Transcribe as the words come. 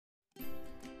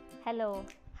Hello,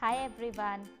 hi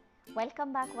everyone.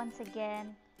 Welcome back once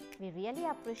again. We really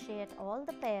appreciate all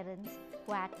the parents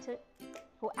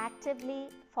who actively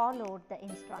followed the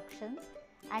instructions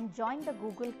and joined the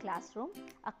Google Classroom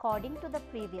according to the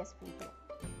previous video.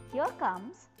 Here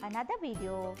comes another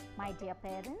video, my dear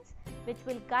parents, which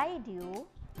will guide you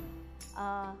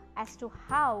as to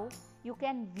how you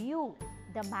can view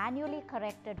the manually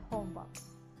corrected homework.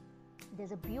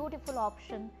 There's a beautiful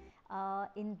option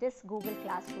in this Google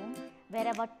Classroom where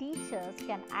our teachers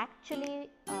can actually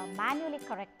manually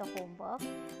correct the homework,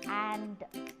 and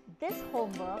this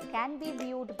homework can be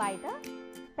viewed by the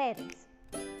parents.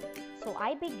 So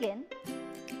I begin.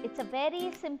 It's a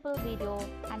very simple video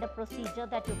and a procedure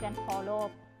that you can follow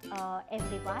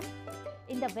everyone.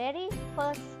 In the very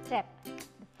first step,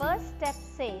 the first step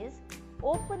says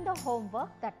open the homework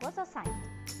that was assigned.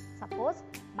 Suppose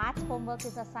maths homework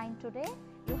is assigned today,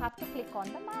 you have to click on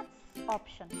the maths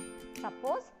option.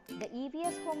 Suppose the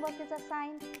EVS homework is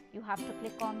assigned, you have to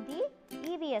click on the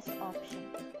EVS option.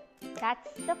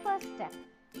 That's the first step.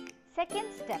 Second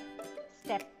step,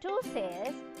 step 2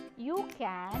 says you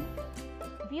can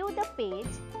view the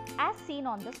page as seen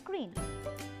on the screen.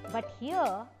 But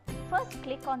here, first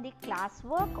click on the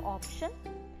classwork option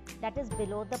that is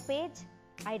below the page.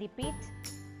 I repeat,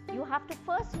 you have to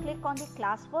first click on the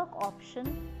classwork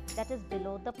option that is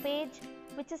below the page,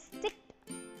 which is ticked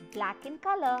black in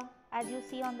color as you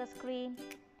see on the screen.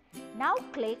 Now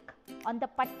click on the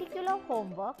particular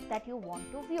homework that you want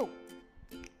to view.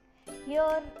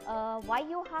 Here, why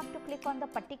you have to click on the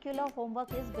particular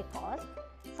homework is because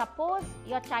suppose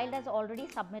your child has already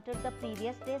submitted the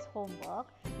previous day's homework,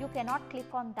 you cannot click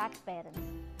on that, parents.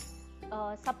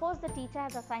 Suppose the teacher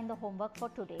has assigned the homework for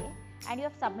today and you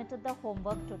have submitted the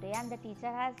homework today and the teacher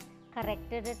has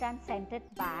corrected it and sent it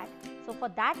back. So for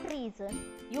that reason,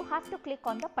 you have to click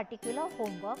on the particular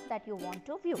homework that you want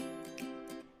to view.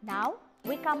 Now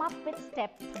we come up with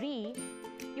step 3.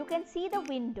 You can see the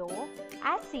window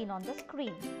as seen on the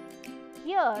screen.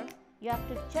 Here you have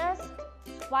to just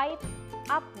swipe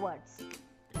upwards.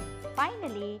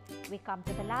 Finally, we come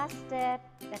to the last step,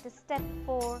 that is step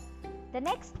 4. The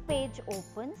next page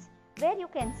opens where you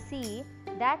can see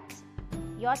that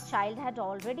your child had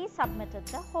already submitted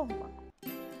the homework.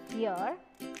 Here,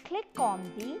 click on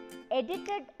the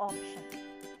edited option.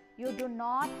 You do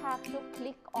not have to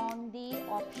click on the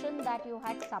option that you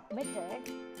had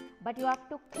submitted, but you have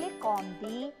to click on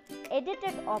the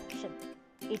edited option.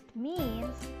 It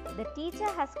means the teacher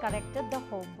has corrected the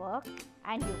homework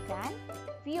and you can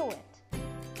view it.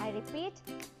 I repeat,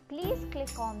 please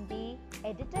click on the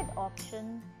edited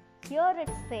option. Here it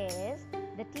says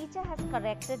the teacher has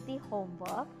corrected the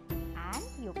homework and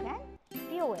you can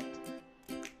view it.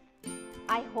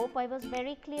 I hope I was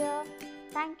very clear.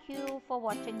 Thank you for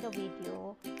watching the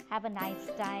video. Have a nice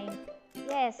time.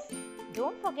 Yes,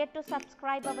 don't forget to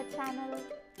subscribe our channel.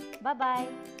 Bye-bye.